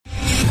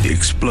The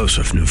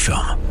explosive new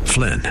film,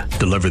 Flynn,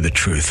 deliver the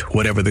truth,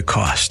 whatever the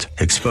cost,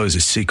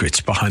 exposes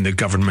secrets behind the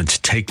government's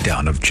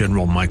takedown of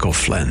General Michael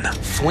Flynn.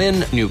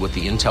 Flynn knew what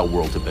the intel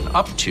world had been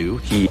up to.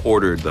 He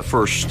ordered the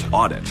first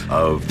audit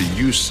of the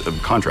use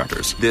of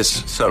contractors.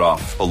 This set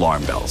off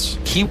alarm bells.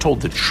 He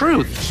told the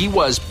truth. He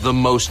was the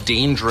most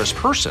dangerous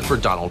person for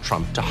Donald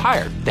Trump to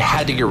hire. They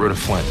had to get rid of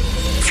Flynn.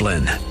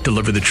 Flynn,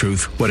 deliver the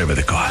truth, whatever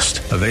the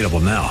cost. Available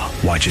now.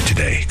 Watch it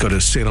today. Go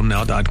to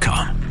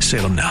salemnow.com.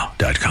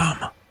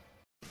 salemnow.com.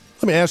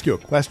 Let me ask you a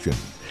question.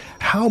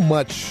 How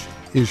much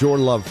is your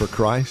love for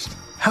Christ?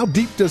 How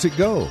deep does it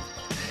go?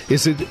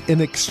 Is it an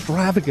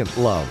extravagant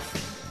love?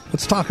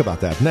 Let's talk about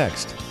that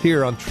next,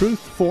 here on Truth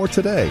for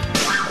Today.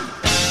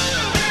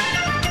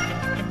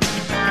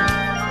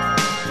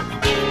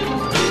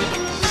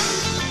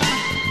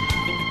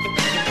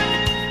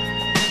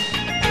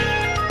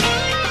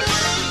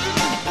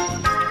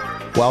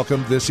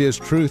 Welcome. This is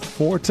Truth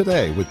for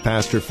Today with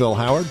Pastor Phil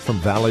Howard from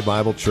Valley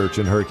Bible Church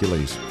in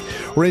Hercules.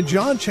 We're in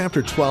John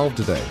chapter 12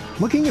 today,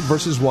 looking at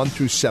verses 1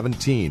 through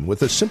 17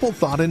 with a simple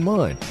thought in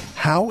mind.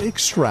 How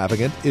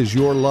extravagant is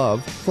your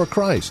love for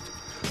Christ?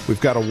 We've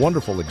got a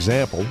wonderful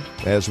example,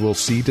 as we'll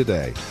see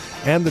today,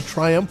 and the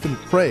triumphant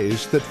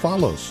praise that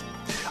follows.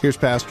 Here's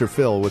Pastor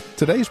Phil with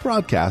today's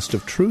broadcast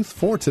of Truth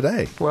for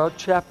Today. Well,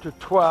 chapter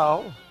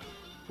 12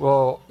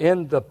 will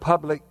end the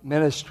public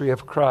ministry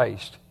of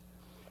Christ.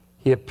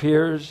 He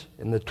appears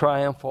in the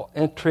triumphal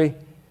entry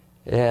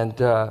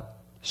and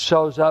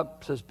shows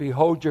up, says,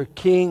 "Behold, your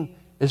king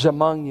is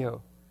among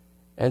you."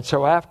 And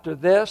so after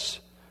this,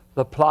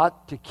 the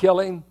plot to kill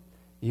him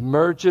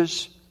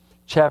emerges.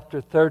 Chapter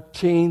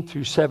 13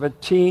 through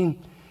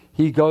 17,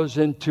 he goes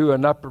into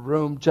an upper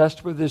room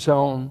just with his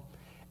own.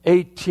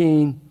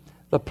 18,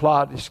 the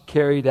plot is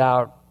carried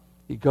out.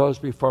 He goes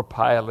before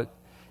Pilate.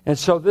 And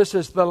so this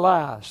is the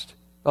last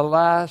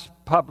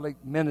public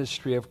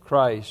ministry of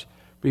Christ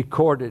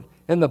recorded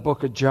in the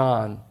book of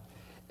John.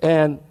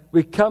 And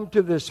we come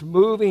to this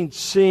moving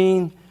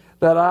scene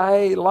that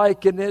I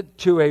liken it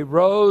to a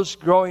rose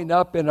growing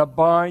up in a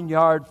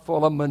barnyard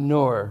full of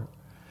manure.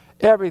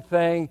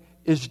 Everything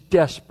is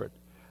desperate.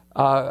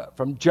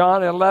 From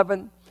John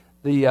 11,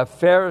 the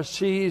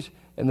Pharisees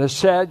and the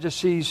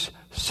Sadducees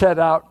set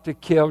out to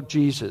kill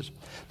Jesus.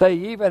 They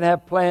even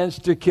have plans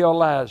to kill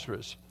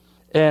Lazarus.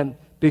 And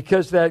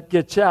because that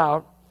gets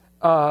out,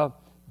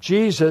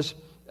 Jesus,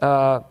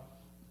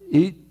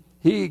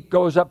 he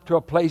goes up to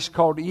a place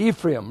called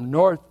Ephraim,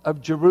 north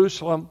of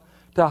Jerusalem,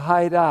 to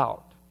hide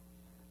out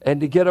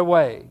and to get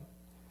away.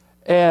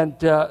 And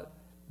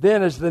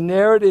then as the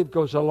narrative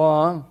goes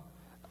along,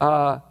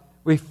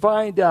 we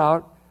find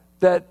out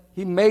that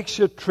he makes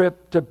a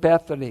trip to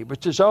Bethany,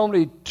 which is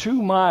only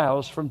 2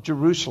 miles from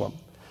Jerusalem.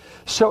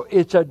 So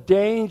it's a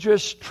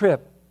dangerous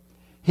trip.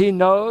 He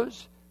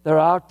knows they're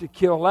out to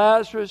kill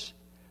Lazarus.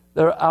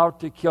 They're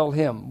out to kill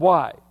him.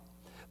 Why?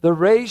 The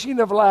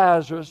raising of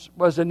Lazarus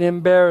was an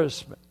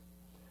embarrassment,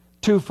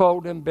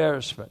 twofold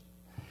embarrassment.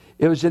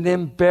 It was an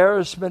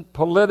embarrassment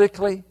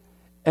politically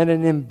and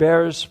an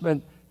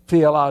embarrassment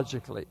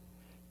theologically.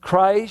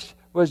 Christ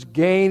was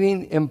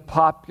gaining in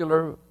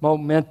popular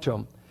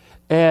momentum,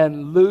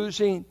 and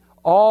losing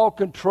all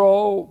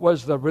control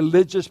was the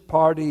religious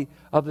party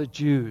of the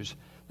Jews.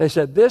 They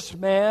said, this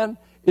man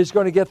is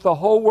going to get the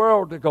whole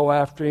world to go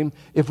after him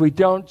if we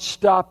don't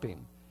stop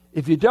him.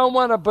 If you don't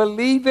want to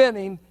believe in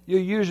him, you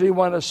usually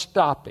want to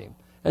stop him.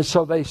 And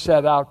so they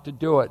set out to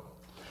do it.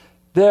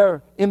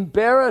 They're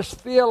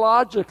embarrassed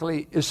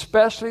theologically,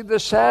 especially the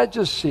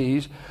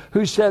Sadducees,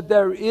 who said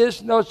there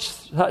is no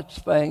such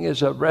thing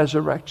as a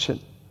resurrection.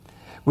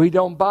 We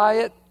don't buy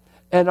it,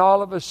 and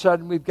all of a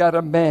sudden we've got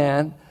a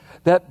man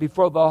that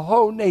before the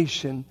whole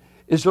nation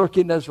is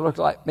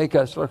make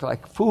us look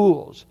like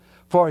fools.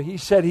 For he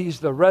said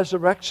he's the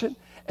resurrection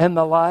and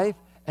the life,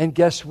 and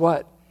guess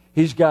what?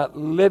 He's got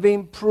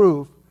living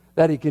proof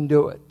that he can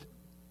do it.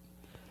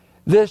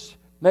 This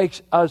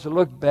makes us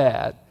look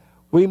bad.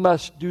 We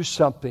must do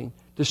something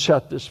to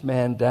shut this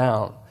man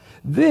down.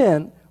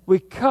 Then we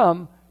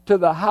come to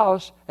the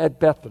house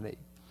at Bethany.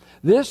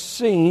 This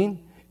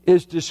scene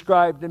is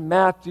described in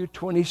Matthew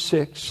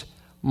 26,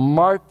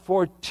 Mark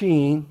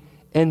 14,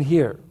 and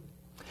here.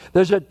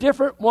 There's a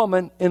different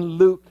woman in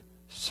Luke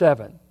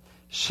 7.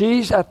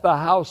 She's at the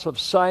house of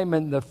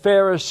Simon the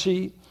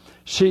Pharisee.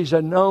 She's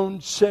a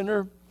known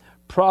sinner,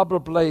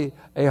 probably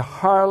a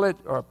harlot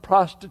or a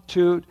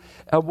prostitute,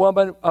 a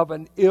woman of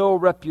an ill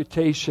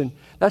reputation.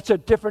 That's a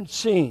different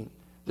scene.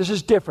 This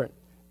is different.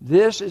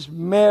 This is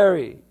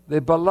Mary,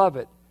 the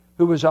beloved,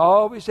 who was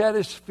always at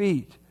his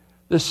feet,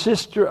 the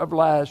sister of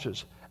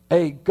Lazarus,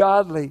 a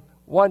godly,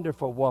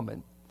 wonderful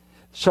woman.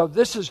 So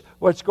this is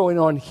what's going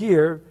on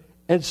here.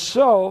 And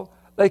so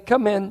they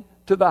come in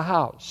to the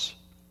house.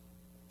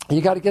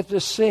 You got to get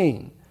this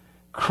scene.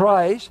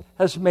 Christ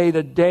has made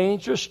a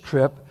dangerous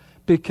trip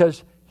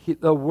because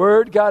the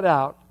word got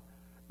out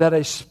that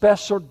a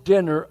special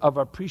dinner of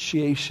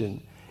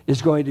appreciation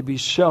is going to be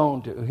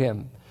shown to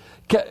him.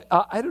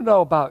 I don't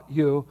know about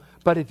you,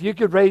 but if you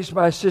could raise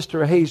my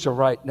sister Hazel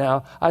right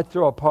now, I'd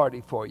throw a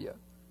party for you.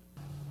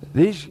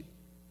 These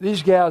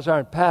these gals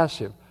aren't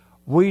passive.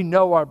 We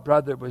know our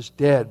brother was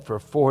dead for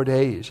 4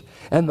 days,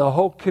 and the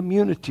whole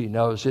community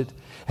knows it.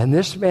 And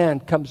this man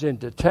comes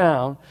into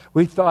town.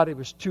 We thought it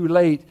was too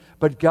late,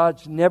 but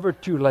God's never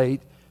too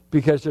late,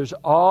 because there's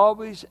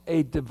always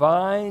a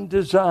divine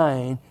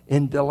design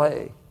in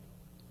delay.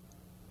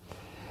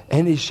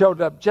 And he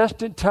showed up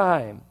just in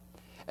time.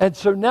 And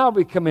so now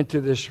we come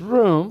into this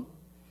room,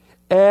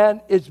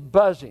 and it's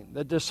buzzing.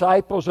 The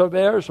disciples are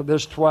there, so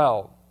there's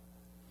 12.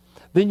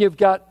 Then you've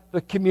got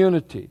the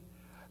community.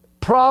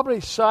 Probably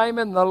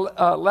Simon the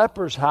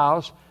leper's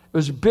house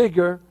was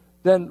bigger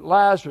than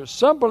Lazarus.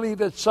 Some believe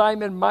that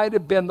Simon might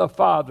have been the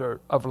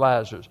father of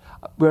Lazarus.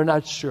 We're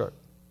not sure.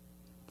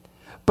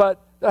 But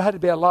there had to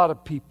be a lot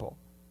of people.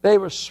 They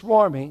were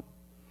swarming.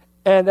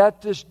 And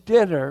at this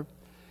dinner,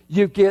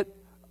 you get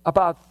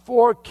about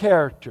 4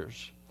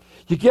 characters.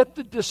 You get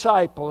the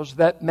disciples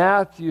that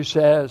Matthew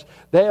says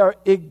they are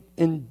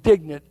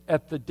indignant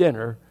at the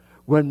dinner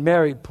when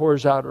Mary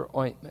pours out her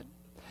ointment.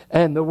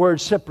 And the word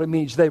simply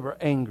means they were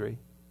angry.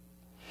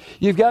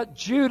 You've got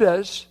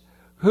Judas,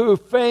 who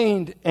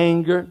feigned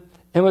anger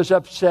and was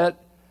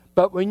upset.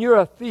 But when you're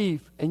a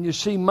thief and you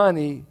see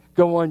money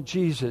go on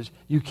Jesus,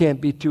 you can't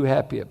be too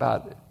happy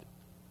about it.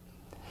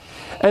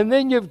 And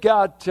then you've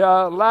got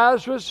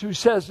Lazarus, who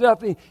says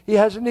nothing. He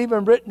hasn't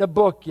even written a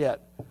book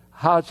yet.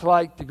 How it's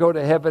like to go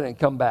to heaven and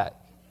come back.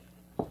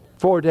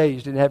 4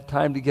 days, didn't have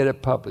time to get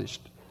it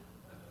published.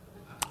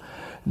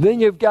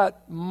 Then you've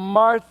got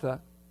Martha,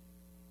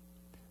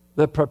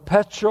 the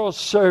perpetual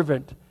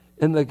servant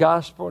in the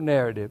gospel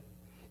narrative.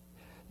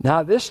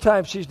 Now this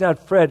time she's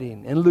not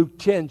fretting. In Luke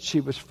 10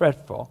 she was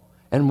fretful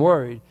and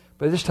worried,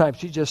 but this time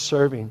she's just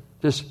serving.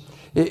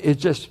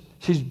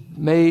 She's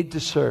made to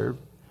serve.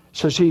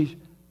 So she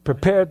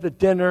prepared the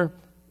dinner,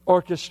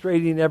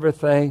 orchestrating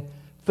everything.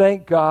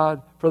 Thank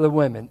God for the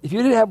women. If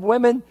you didn't have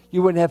women,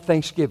 you wouldn't have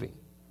Thanksgiving.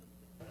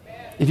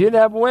 If you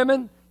didn't have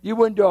women, you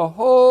wouldn't do a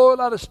whole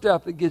lot of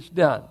stuff that gets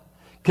done.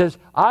 Because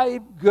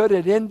I'm good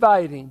at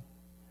inviting,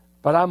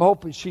 but I'm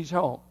hoping she's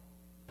home.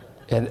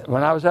 And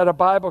when I was at a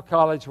Bible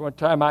college one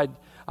time,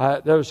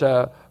 there was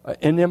an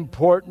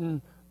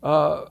important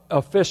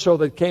official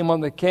that came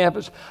on the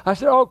campus. I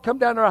said, "Oh, come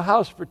down to our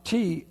house for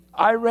tea."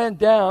 I ran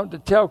down to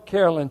tell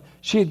Carolyn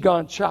she had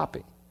gone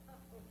shopping.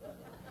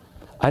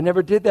 I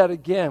never did that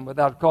again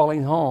without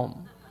calling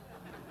home,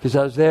 because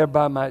I was there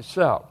by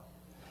myself.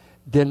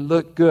 Didn't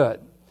look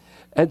good.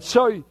 And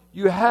so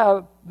you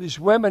have these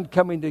women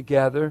coming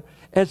together.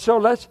 And so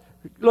let's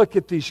look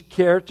at these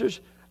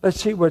characters. Let's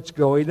see what's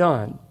going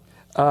on.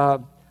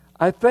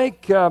 I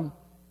think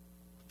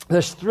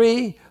there's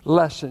 3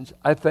 lessons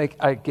I think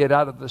I get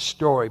out of the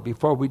story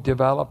before we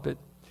develop it.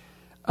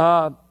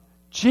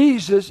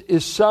 Jesus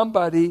is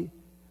somebody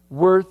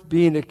worth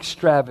being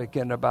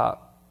extravagant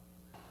about.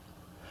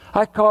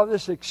 I call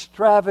this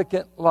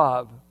extravagant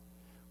love.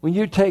 When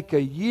you take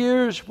a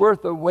year's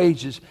worth of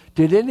wages,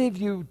 did any of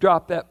you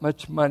drop that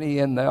much money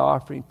in the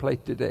offering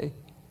plate today?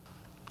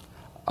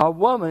 A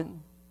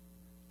woman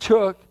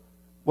took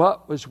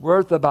what was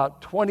worth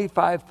about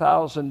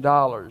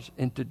 $25,000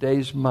 in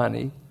today's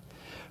money,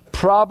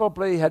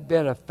 probably had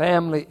been a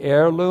family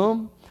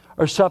heirloom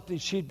or something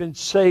she'd been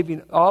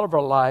saving all of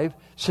her life,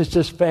 since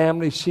this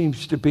family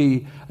seems to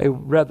be a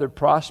rather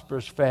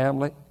prosperous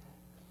family.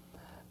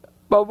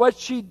 But what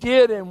she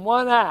did in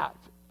one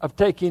act of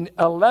taking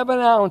 11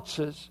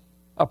 ounces,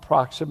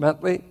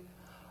 approximately,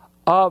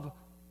 of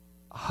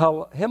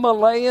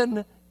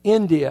Himalayan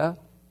India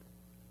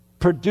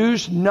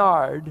produced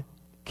nard,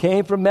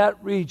 came from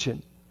that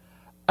region.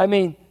 I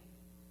mean,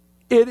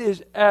 it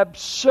is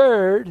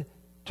absurd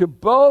to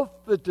both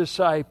the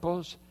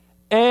disciples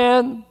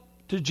and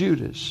to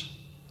Judas.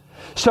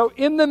 So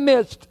in the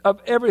midst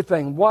of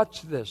everything,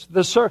 watch this,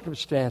 the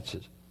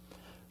circumstances.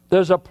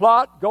 There's a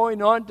plot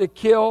going on to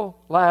kill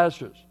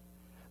Lazarus.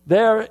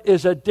 There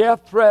is a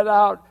death threat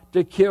out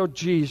to kill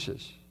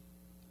Jesus.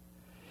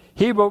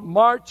 He will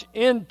march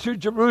into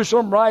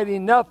Jerusalem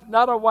riding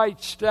not a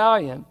white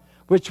stallion,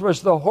 which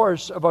was the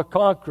horse of a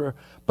conqueror,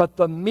 but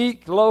the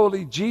meek,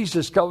 lowly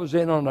Jesus comes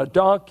in on a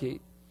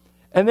donkey.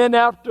 And then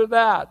after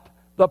that,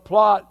 the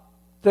plot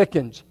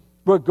thickens.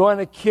 We're going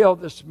to kill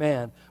this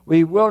man.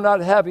 We will not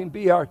have him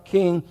be our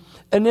king.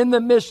 And in the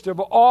midst of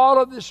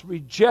all of this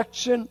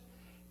rejection,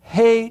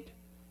 hate,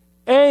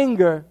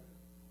 anger,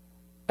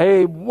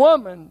 a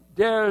woman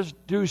dares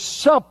do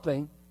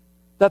something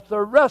that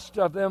the rest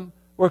of them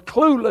were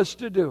clueless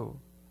to do.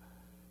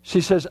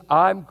 She says,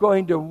 I'm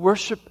going to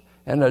worship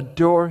and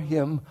adore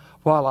him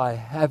while I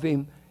have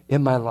him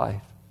in my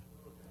life.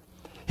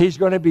 He's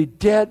going to be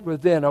dead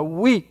within a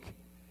week,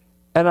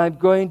 and I'm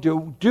going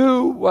to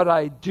do what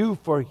I do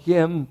for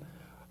him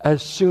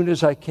as soon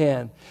as I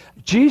can.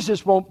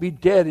 Jesus won't be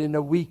dead in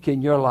a week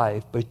in your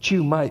life, but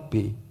you might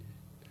be.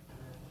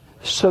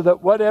 So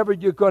that whatever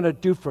you're going to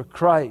do for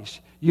Christ,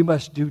 you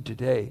must do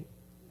today.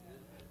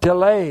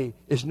 Delay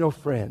is no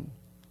friend.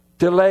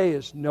 Delay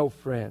is no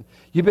friend.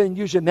 You've been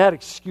using that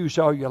excuse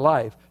all your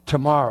life.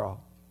 Tomorrow,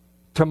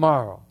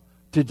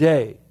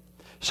 today.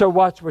 So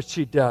watch what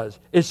she does.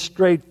 It's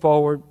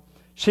straightforward.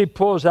 she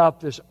pulls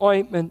out this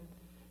ointment.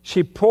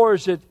 She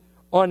pours it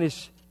on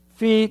his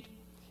feet.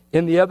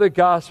 In the other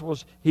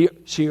Gospels,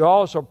 she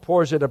also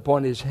pours it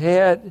upon his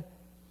head.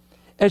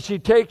 And she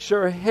takes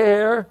her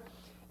hair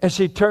and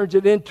she turns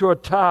it into a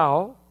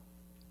towel.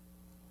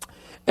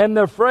 And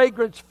the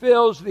fragrance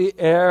fills the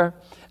air,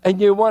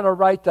 and you want to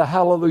write the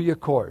Hallelujah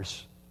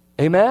chorus.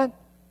 Amen?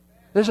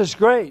 This is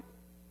great.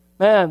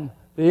 Man,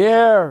 the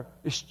air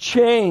is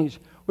changed.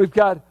 We've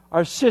got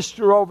our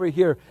sister over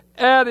here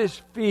at his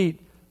feet,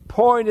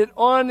 pouring it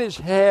on his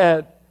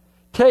head,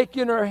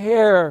 taking her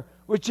hair,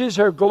 which is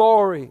her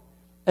glory,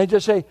 and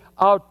just say,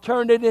 I'll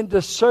turn it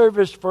into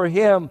service for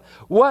him.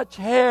 What's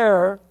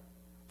hair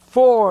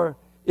for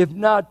if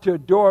not to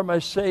adore my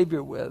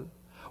Savior with?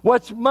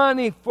 What's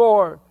money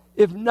for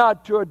if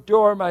not to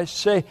adore my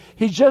Savior?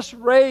 He just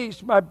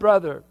raised my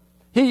brother.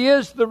 He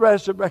is the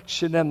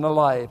resurrection and the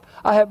life.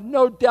 I have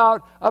no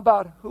doubt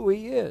about who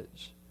he is.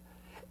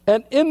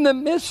 And in the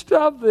midst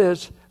of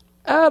this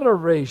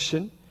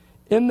adoration,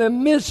 in the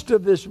midst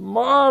of this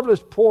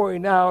marvelous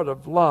pouring out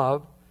of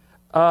love,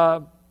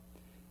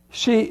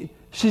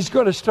 she's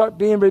going to start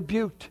being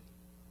rebuked.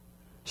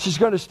 She's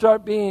going to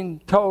start being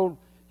told,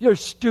 you're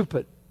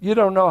stupid. You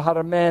don't know how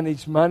to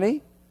manage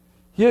money.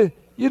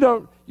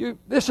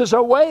 This is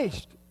a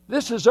waste.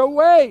 This is a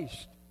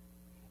waste.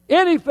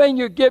 Anything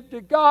you give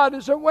to God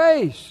is a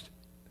waste.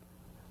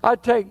 I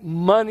take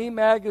Money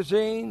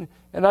magazine,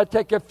 and I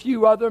take a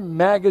few other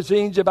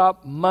magazines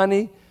about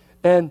money,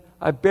 and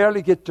I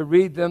barely get to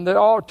read them. They're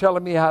all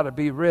telling me how to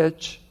be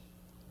rich.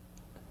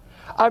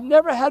 I've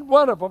never had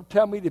one of them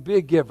tell me to be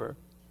a giver.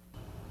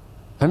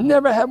 I've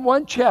never had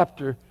one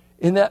chapter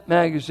in that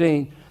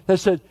magazine that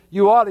said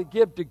you ought to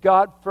give to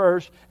God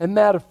first, and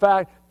matter of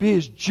fact, be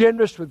as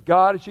generous with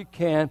God as you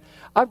can.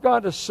 I've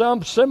gone to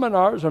some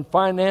seminars on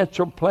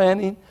financial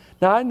planning.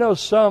 Now, I know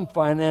some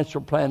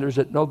financial planners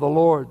that know the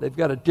Lord. They've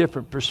got a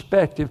different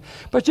perspective.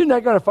 But you're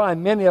not going to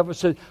find many of us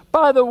say,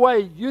 by the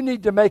way, you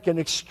need to make an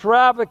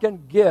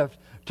extravagant gift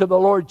to the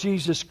Lord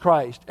Jesus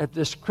Christ at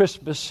this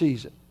Christmas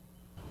season.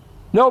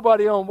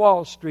 Nobody on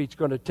Wall Street's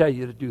going to tell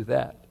you to do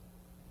that.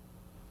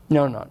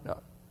 No.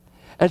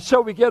 And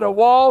so we get a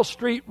Wall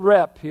Street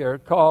rep here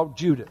called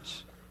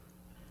Judas,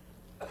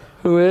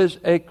 who is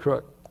a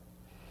crook.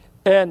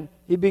 And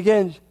he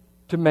begins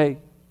to make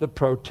the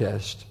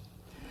protest.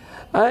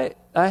 I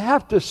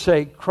have to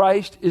say,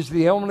 Christ is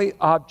the only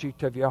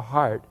object of your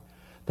heart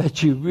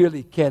that you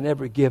really can't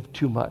ever give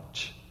too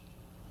much.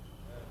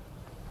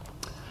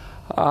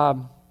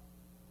 We'll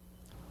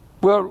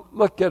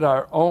look at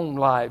our own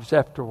lives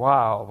after a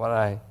while when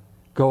I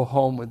go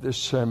home with this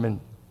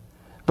sermon.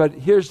 But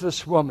here's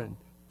this woman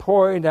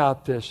pouring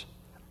out this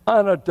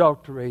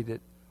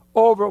unadulterated,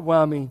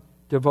 overwhelming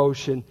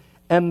devotion.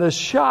 And the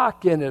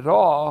shock in it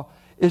all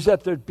is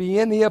that there'd be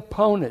any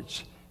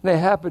opponents. They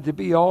happen to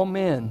be all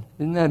men.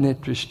 Isn't that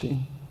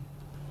interesting?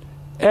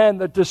 And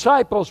the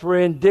disciples were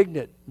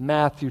indignant,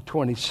 Matthew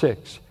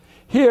 26.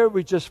 Here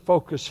we just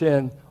focus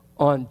in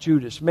on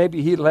Judas.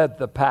 Maybe he led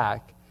the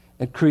pack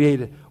and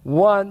created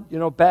one,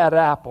 bad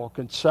apple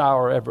can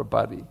sour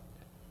everybody.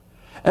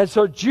 And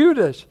so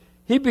Judas,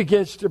 he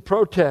begins to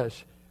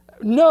protest.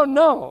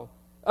 No,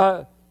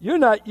 you're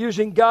not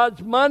using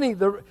God's money.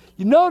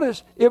 You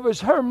notice it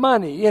was her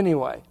money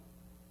anyway.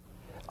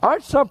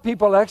 Aren't some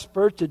people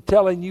experts at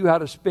telling you how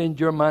to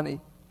spend your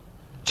money?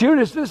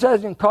 Judas, this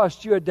hasn't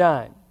cost you a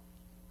dime.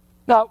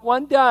 Not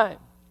one dime.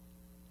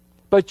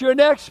 But you're an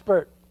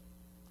expert.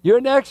 You're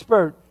an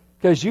expert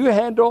because you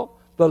handle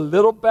the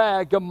little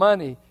bag of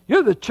money.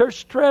 You're the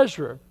church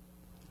treasurer.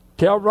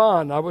 Tell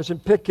Ron I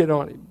wasn't picking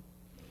on him.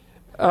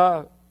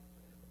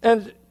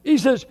 And he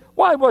says,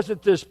 why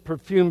wasn't this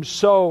perfume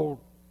sold?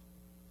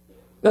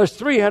 There's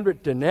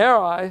 300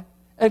 denarii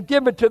and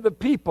given to the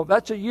people.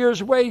 That's a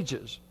year's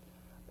wages.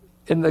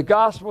 In the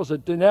Gospels, a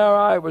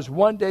denarii was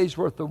 1 day's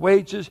worth of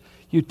wages.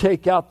 You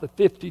take out the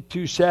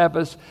 52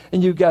 Sabbaths,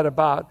 and you got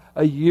about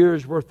a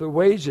year's worth of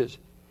wages.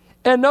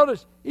 And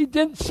notice, he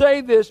didn't say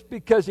this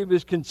because he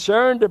was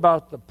concerned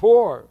about the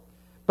poor,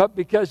 but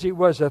because he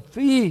was a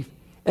thief,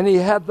 and he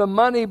had the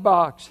money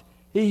box.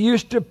 He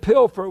used to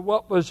pilfer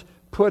what was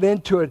put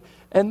into it.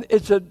 And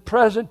it's a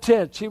present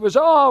tense. He was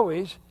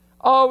always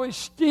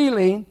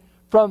stealing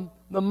from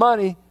the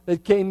money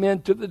that came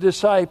into the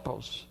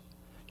disciples.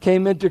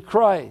 Came into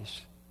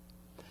Christ.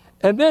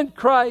 And then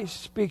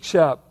Christ speaks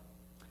up.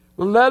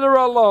 Let her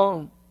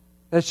alone,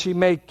 that she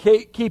may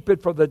keep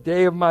it for the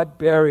day of my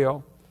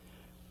burial.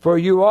 For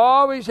you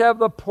always have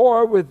the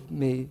poor with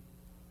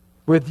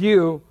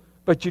you,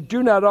 but you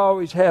do not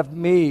always have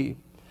me.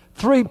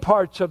 3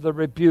 parts of the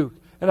rebuke.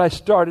 And I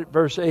start at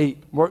verse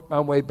 8, work my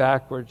way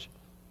backwards.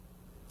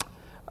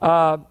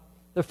 The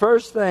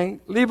first thing,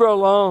 leave her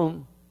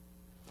alone.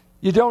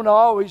 You don't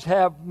always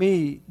have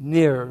me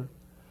near.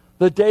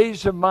 The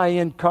days of my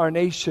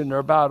incarnation are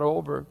about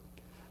over.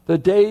 The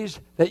days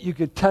that you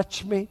could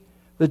touch me,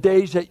 the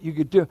days that you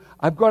could do.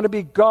 I'm going to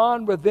be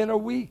gone within a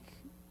week.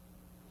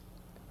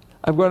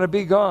 I'm going to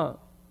be gone.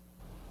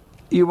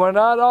 You will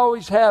not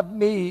always have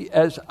me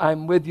as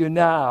I'm with you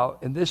now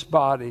in this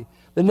body,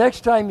 The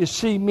next time you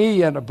see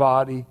me in a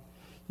body,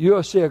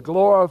 you'll see a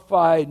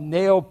glorified,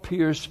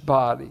 nail-pierced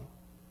body.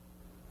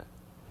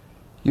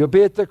 You'll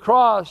be at the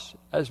cross,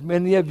 as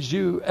many of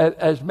you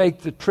as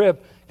make the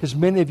trip, because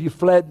many of you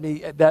fled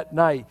me that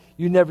night.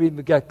 You never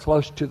even got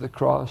close to the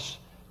cross.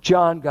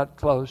 John got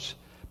close.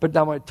 But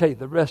I want to tell you,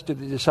 the rest of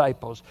the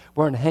disciples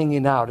weren't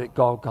hanging out at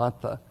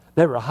Golgotha.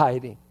 They were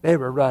hiding. They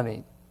were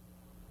running.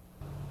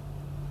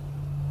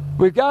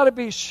 We've got to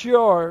be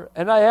sure,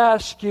 and I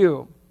ask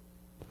you,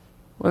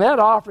 when that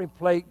offering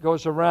plate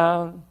goes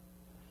around,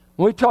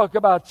 when we talk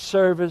about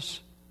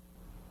service,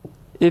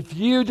 if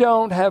you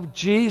don't have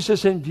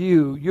Jesus in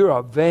view, you're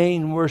a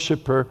vain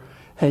worshiper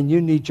and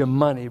you need your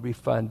money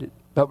refunded.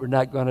 But we're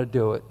not going to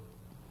do it.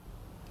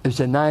 It's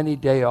a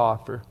 90-day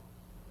offer.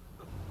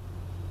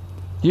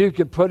 You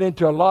can put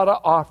into a lot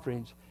of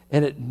offerings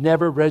and it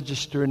never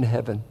register in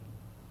heaven.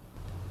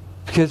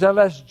 Because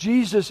unless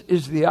Jesus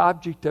is the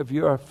object of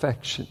your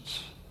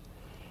affections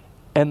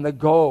and the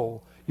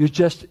goal, you're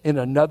just in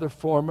another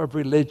form of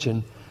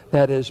religion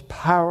that is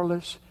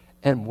powerless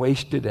and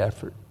wasted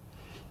effort.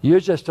 You're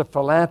just a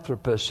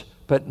philanthropist,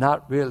 but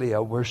not really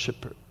a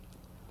worshiper.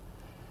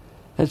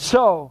 And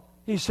so,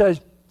 he says,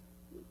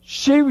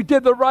 she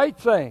did the right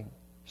thing.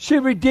 She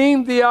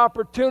redeemed the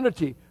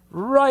opportunity.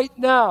 Right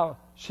now,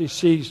 she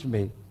sees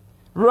me.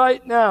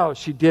 Right now,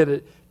 she did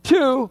it.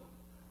 2,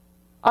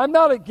 I'm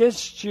not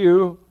against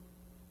you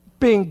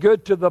being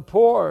good to the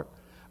poor,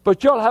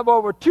 but you'll have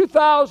over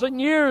 2,000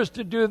 years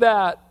to do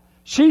that.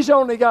 She's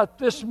only got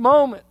this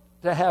moment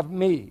to have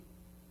me.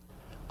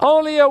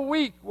 Only a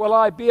week will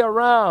I be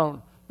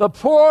around. The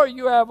poor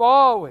you have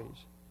always.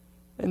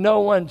 And no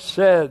one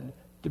said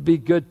to be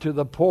good to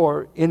the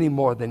poor any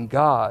more than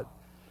God.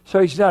 So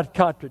he's not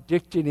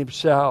contradicting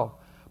himself.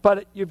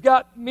 But you've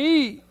got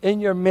me in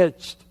your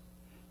midst.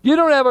 You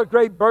don't have a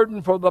great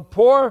burden for the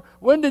poor.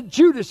 When did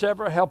Judas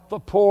ever help the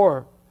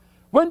poor?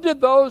 When did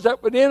those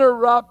that would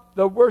interrupt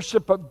the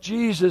worship of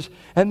Jesus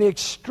and the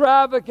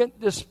extravagant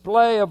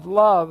display of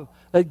love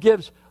that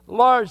gives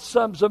large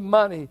sums of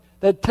money,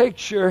 that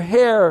takes your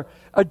hair,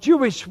 a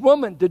Jewish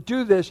woman to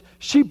do this,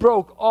 she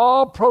broke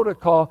all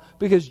protocol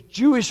because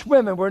Jewish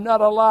women were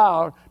not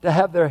allowed to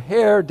have their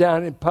hair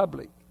down in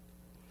public.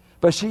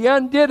 But she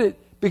undid it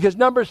because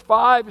Numbers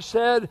 5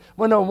 said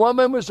when a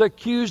woman was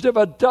accused of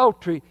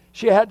adultery,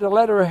 she had to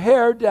let her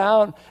hair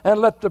down and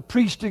let the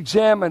priest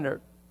examine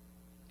her.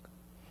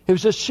 It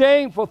was a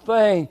shameful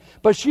thing,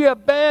 but she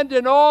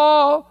abandoned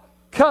all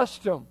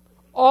custom,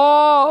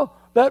 all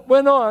that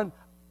went on.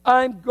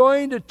 I'm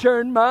going to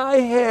turn my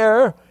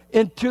hair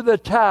into the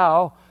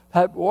towel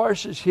that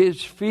washes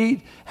his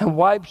feet and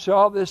wipes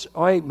all this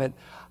ointment.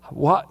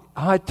 What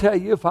I tell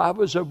you, if I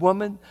was a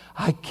woman,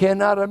 I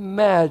cannot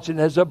imagine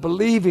as a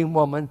believing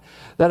woman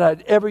that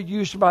I'd ever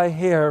use my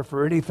hair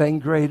for anything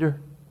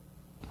greater.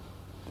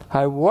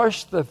 I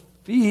washed the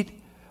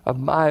feet of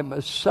my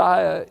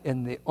Messiah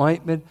in the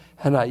ointment,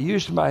 and I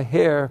used my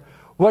hair.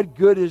 What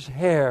good is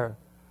hair?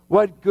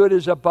 What good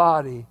is a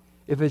body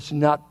if it's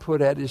not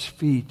put at his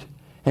feet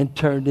and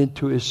turned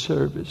into his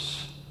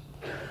service?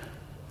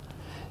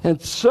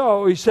 And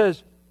so he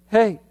says,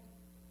 hey,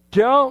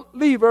 don't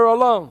leave her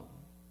alone.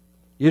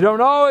 You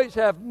don't always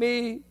have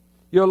me.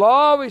 You'll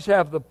always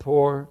have the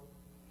poor.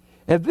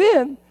 And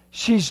then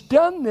she's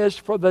done this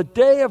for the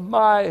day of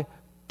my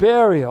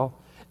burial.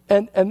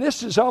 And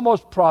this is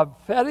almost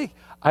prophetic.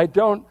 I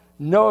don't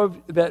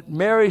know that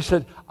Mary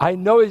said, I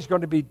know he's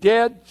going to be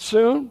dead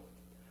soon.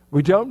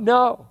 We don't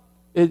know.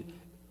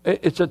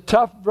 It's a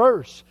tough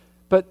verse.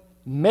 But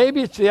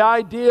maybe it's the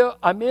idea,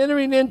 I'm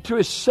entering into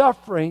his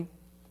suffering.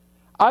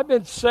 I've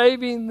been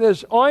saving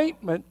this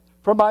ointment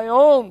for my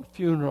own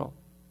funeral.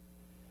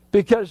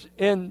 Because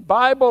in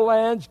Bible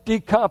lands,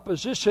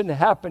 decomposition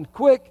happened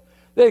quick.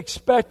 They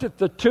expected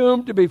the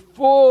tomb to be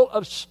full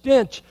of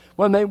stench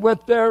when they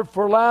went there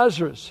for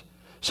Lazarus.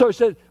 So he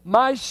said,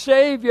 my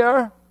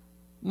Savior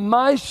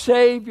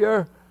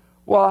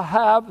will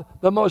have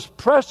the most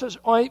precious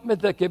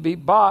ointment that can be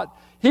bought.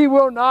 He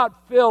will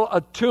not fill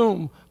a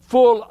tomb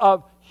full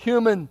of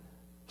human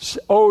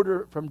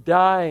odor from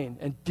dying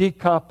and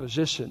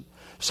decomposition.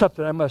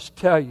 Something I must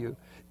tell you.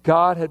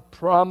 God had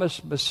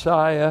promised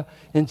Messiah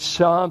in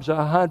Psalms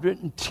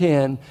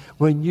 110,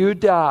 when you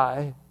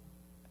die,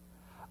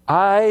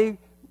 I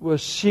will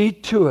see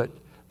to it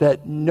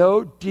that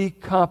no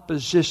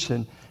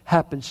decomposition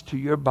happens to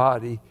your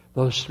body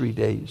those 3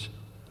 days.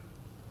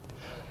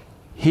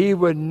 He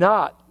would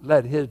not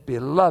let his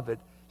beloved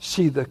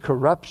see the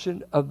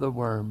corruption of the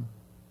worm.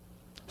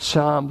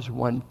 Psalms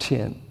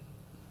 110.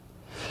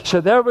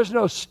 So there was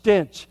no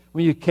stench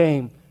when you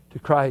came to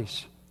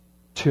Christ's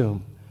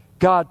tomb.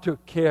 God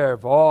took care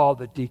of all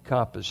the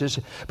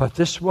decomposition. But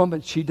this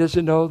woman, she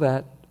doesn't know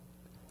that.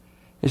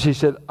 And she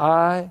said,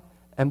 I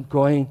am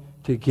going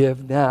to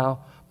give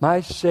now.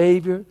 My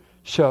Savior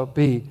shall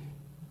be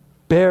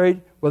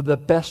buried with the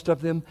best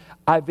of them.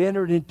 I've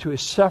entered into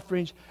his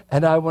sufferings,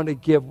 and I want to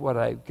give what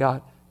I've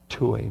got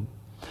to him.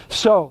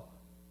 So,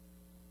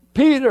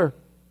 Peter,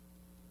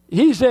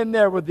 he's in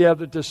there with the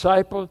other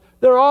disciples.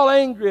 They're all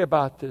angry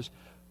about this.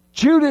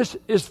 Judas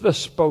is the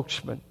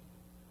spokesman.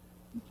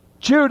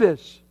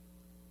 Judas,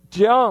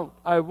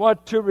 I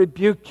want to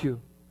rebuke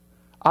you.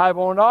 I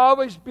won't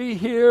always be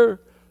here.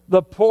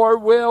 The poor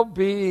will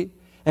be.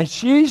 And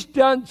she's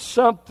done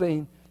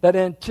something that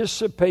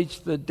anticipates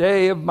the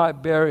day of my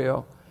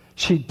burial.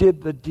 She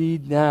did the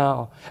deed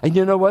now. And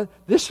you know what?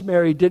 This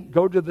Mary didn't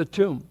go to the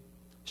tomb.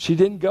 She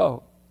didn't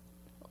go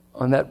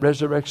on that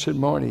resurrection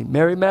morning.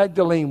 Mary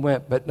Magdalene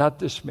went, but not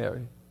this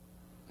Mary.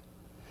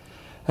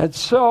 And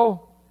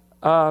so,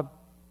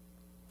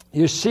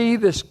 you see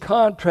this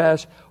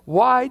contrast.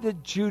 Why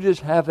did Judas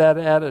have that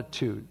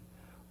attitude?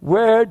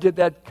 Where did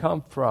that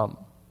come from?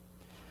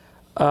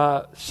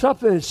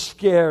 Something is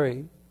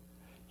scary.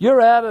 Your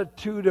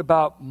attitude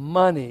about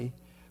money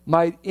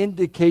might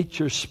indicate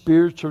your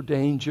spiritual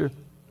danger.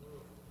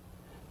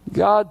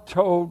 God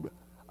told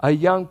a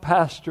young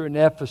pastor in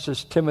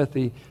Ephesus,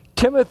 Timothy,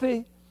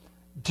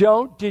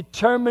 don't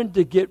determine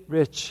to get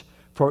rich,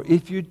 for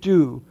if you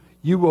do,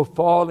 you will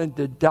fall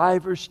into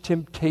divers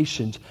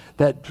temptations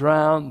that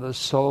drown the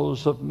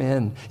souls of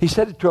men. He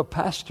said it to a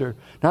pastor,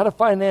 not a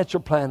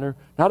financial planner,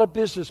 not a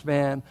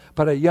businessman,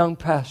 but a young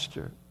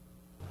pastor.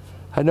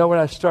 I know when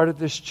I started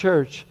this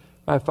church,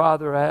 my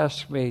father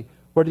asked me,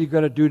 what are you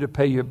going to do to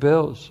pay your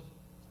bills?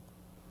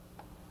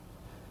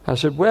 I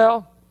said,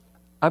 well,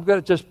 I'm going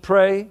to just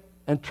pray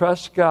and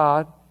trust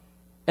God,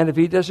 and if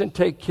He doesn't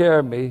take care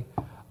of me,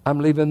 I'm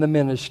leaving the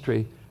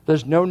ministry.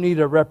 There's no need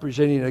of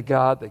representing a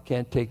God that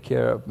can't take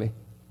care of me.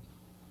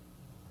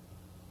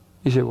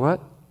 He said,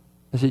 what?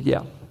 I said,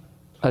 yeah.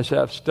 I said,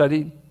 I've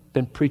studied,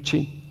 been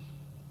preaching,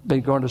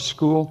 been going to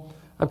school.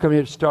 I'm coming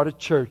here to start a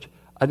church.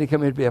 I didn't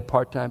come here to be a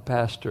part-time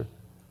pastor.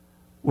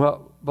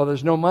 Well,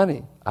 there's no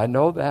money. I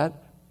know that,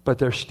 but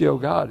there's still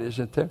God,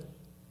 isn't there?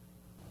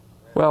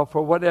 Well,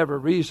 for whatever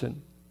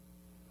reason,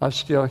 I'm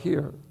still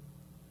here.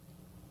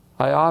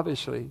 I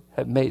obviously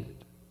have made it.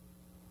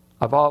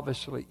 I've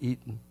obviously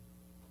eaten.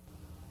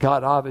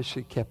 God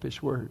obviously kept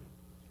His word.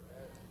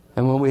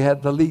 And when we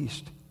had the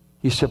least,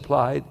 He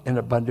supplied in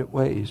abundant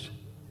ways.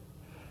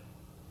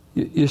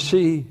 You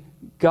see,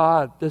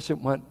 God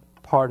doesn't want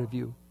part of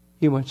you.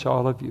 He wants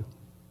all of you.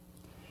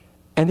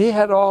 And He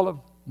had all of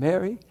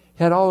Mary.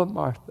 He had all of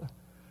Martha.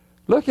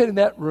 Look in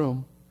that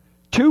room.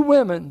 2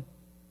 women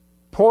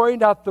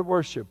pouring out the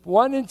worship.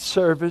 One in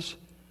service,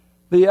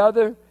 the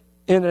other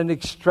in an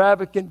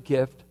extravagant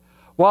gift,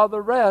 while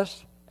the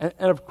rest, and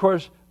of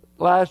course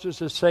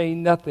Lazarus is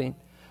saying nothing,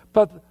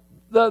 but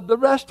the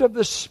rest of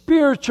the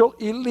spiritual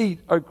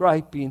elite are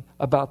griping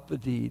about the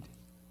deed.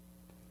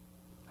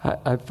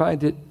 I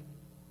find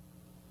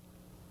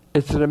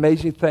it's an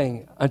amazing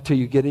thing until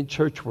you get in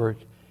church work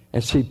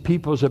and see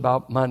people's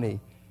about money.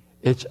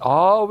 It's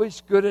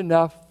always good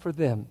enough for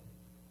them,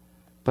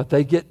 but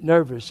they get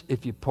nervous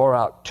if you pour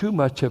out too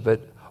much of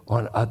it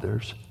on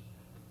others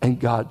and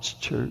God's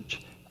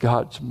church,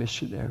 God's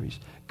missionaries,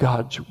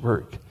 God's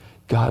work.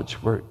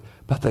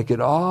 But they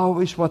could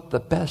always want the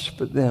best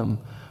for them.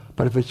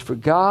 But if it's for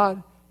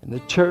God and the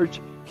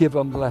church, give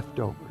them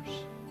leftovers.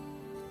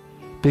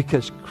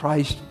 Because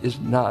Christ is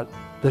not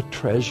the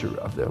treasure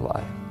of their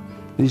life.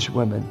 These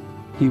women,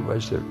 He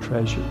was their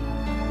treasure.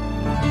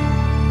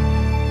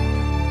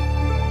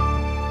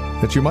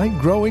 That you might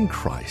grow in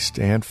Christ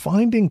and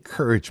find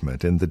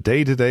encouragement in the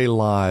day-to-day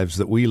lives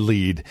that we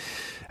lead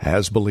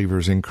as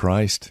believers in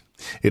Christ.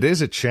 It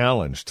is a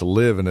challenge to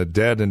live in a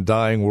dead and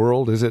dying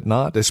world, is it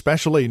not?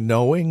 Especially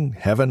knowing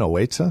heaven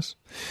awaits us.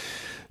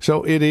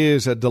 So it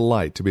is a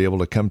delight to be able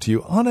to come to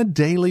you on a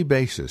daily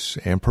basis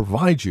and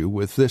provide you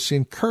with this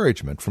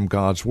encouragement from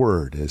God's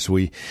Word as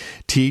we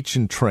teach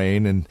and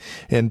train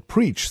and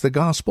preach the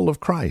gospel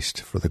of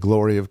Christ for the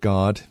glory of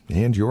God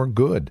and your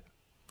good.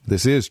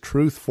 This is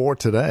Truth for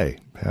Today.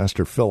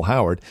 Pastor Phil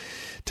Howard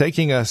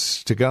taking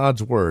us to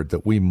God's Word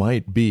that we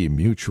might be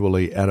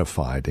mutually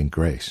edified in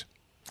grace.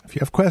 If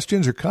you have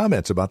questions or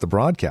comments about the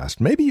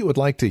broadcast, maybe you would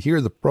like to hear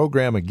the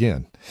program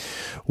again,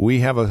 we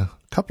have a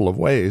couple of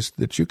ways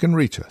that you can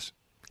reach us.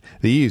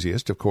 The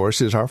easiest, of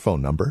course, is our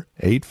phone number,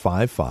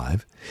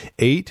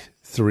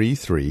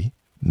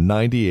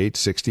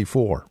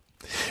 855-833-9864.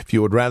 If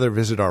you would rather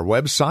visit our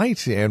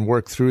website and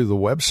work through the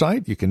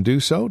website, you can do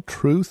so,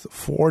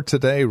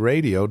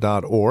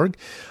 truthfortodayradio.org.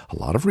 A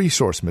lot of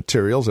resource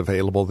materials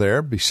available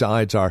there.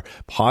 Besides our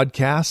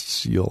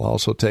podcasts, you'll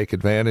also take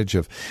advantage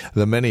of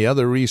the many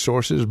other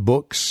resources,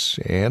 books,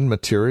 and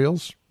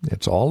materials.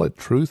 It's all at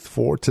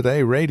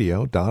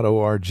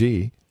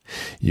truthfortodayradio.org.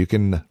 You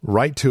can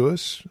write to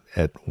us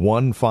at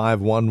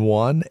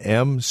 1511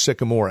 M.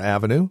 Sycamore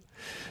Avenue,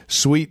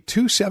 Suite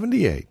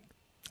 278,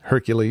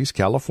 Hercules,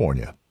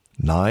 California.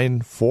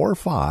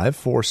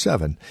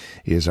 94547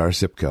 is our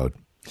zip code.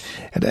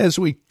 And as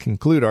we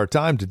conclude our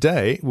time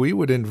today, we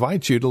would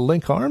invite you to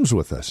link arms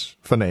with us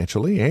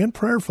financially and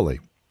prayerfully.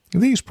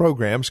 These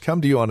programs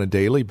come to you on a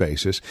daily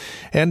basis,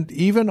 and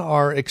even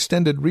our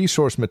extended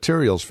resource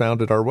materials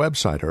found at our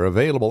website are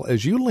available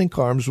as you link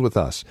arms with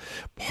us,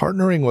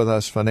 partnering with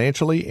us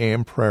financially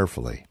and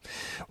prayerfully.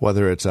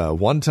 Whether it's a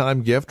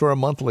one-time gift or a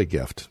monthly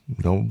gift,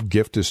 no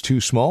gift is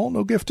too small,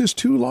 no gift is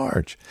too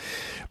large.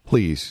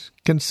 Please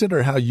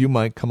consider how you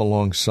might come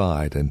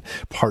alongside and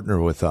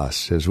partner with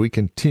us as we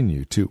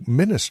continue to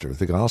minister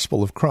the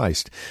gospel of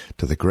Christ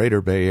to the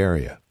greater Bay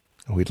Area.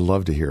 We'd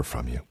love to hear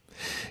from you.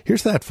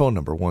 Here's that phone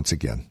number once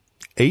again,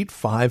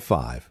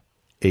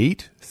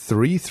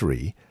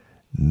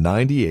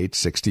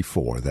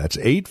 855-833-9864. That's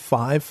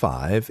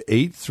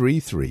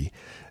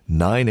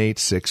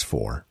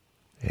 855-833-9864.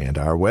 And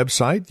our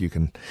website, you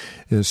can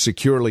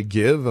securely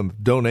give a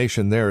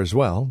donation there as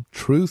well,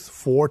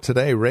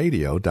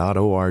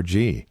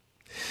 truthfortodayradio.org.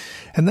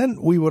 And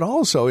then we would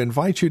also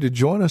invite you to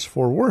join us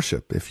for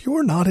worship. If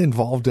you're not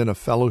involved in a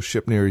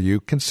fellowship near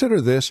you,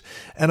 consider this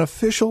an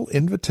official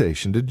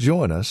invitation to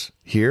join us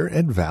here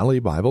at Valley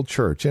Bible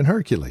Church in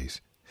Hercules.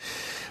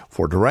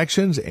 For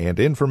directions and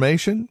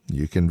information,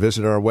 you can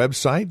visit our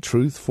website,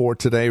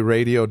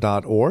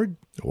 truthfortodayradio.org,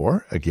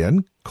 or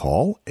again,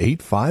 call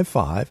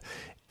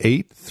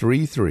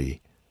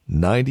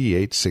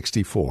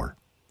 855-833-9864.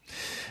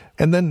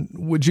 And then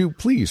would you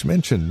please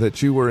mention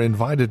that you were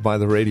invited by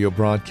the radio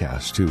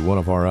broadcast to one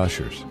of our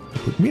ushers?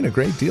 It would mean a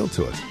great deal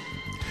to us.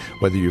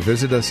 Whether you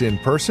visit us in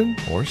person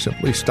or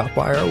simply stop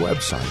by our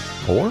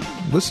website or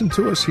listen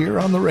to us here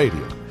on the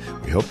radio,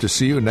 we hope to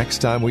see you next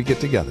time we get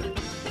together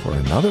for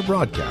another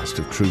broadcast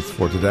of Truth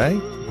for Today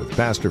with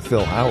Pastor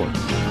Phil Howard.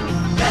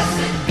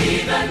 Blessed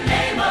be the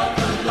name of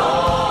the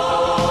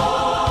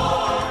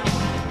Lord.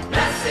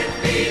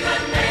 Blessed be the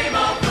name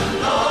of the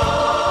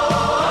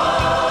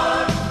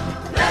Lord.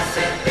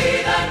 Blessed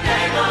be the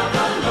name of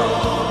the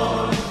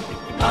Lord.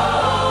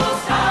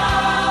 Most High.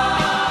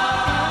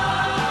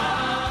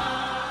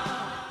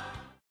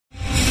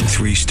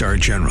 3-star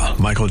General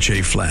Michael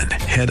J. Flynn,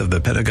 head of the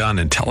Pentagon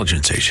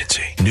Intelligence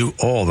Agency, knew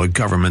all the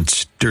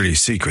government's dirty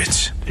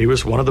secrets. He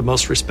was one of the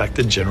most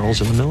respected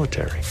generals in the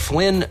military.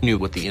 Flynn knew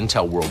what the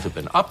intel world had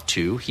been up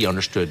to. He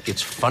understood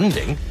its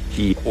funding.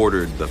 He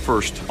ordered the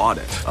first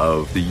audit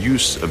of the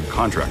use of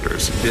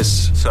contractors.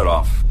 This set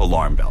off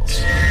alarm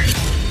bells.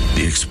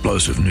 The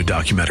explosive new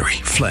documentary,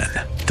 Flynn,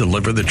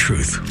 Deliver the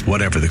Truth,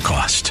 Whatever the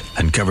Cost,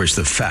 uncovers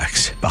the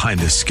facts behind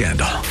this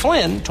scandal.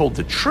 Flynn told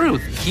the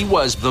truth. He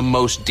was the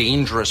most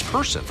dangerous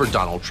person for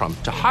Donald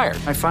Trump to hire.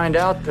 I find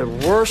out the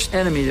worst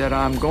enemy that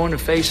I'm going to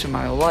face in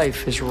my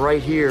life is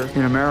right here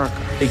in America.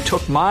 They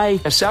took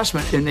my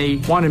assessment and they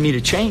wanted me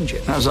to change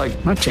it. And I was like,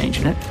 I'm not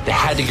changing it. They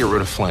had to get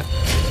rid of Flynn.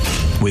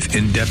 With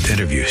in-depth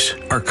interviews,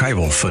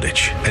 archival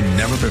footage, and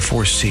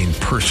never-before-seen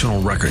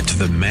personal records of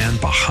the man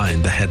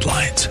behind the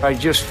headlines. I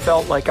just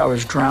felt like I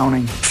was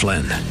drowning.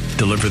 Flynn,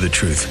 Deliver the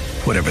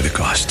Truth, Whatever the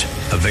Cost.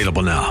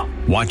 Available now.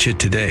 Watch it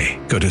today.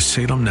 Go to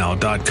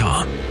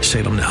salemnow.com.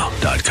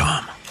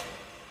 salemnow.com.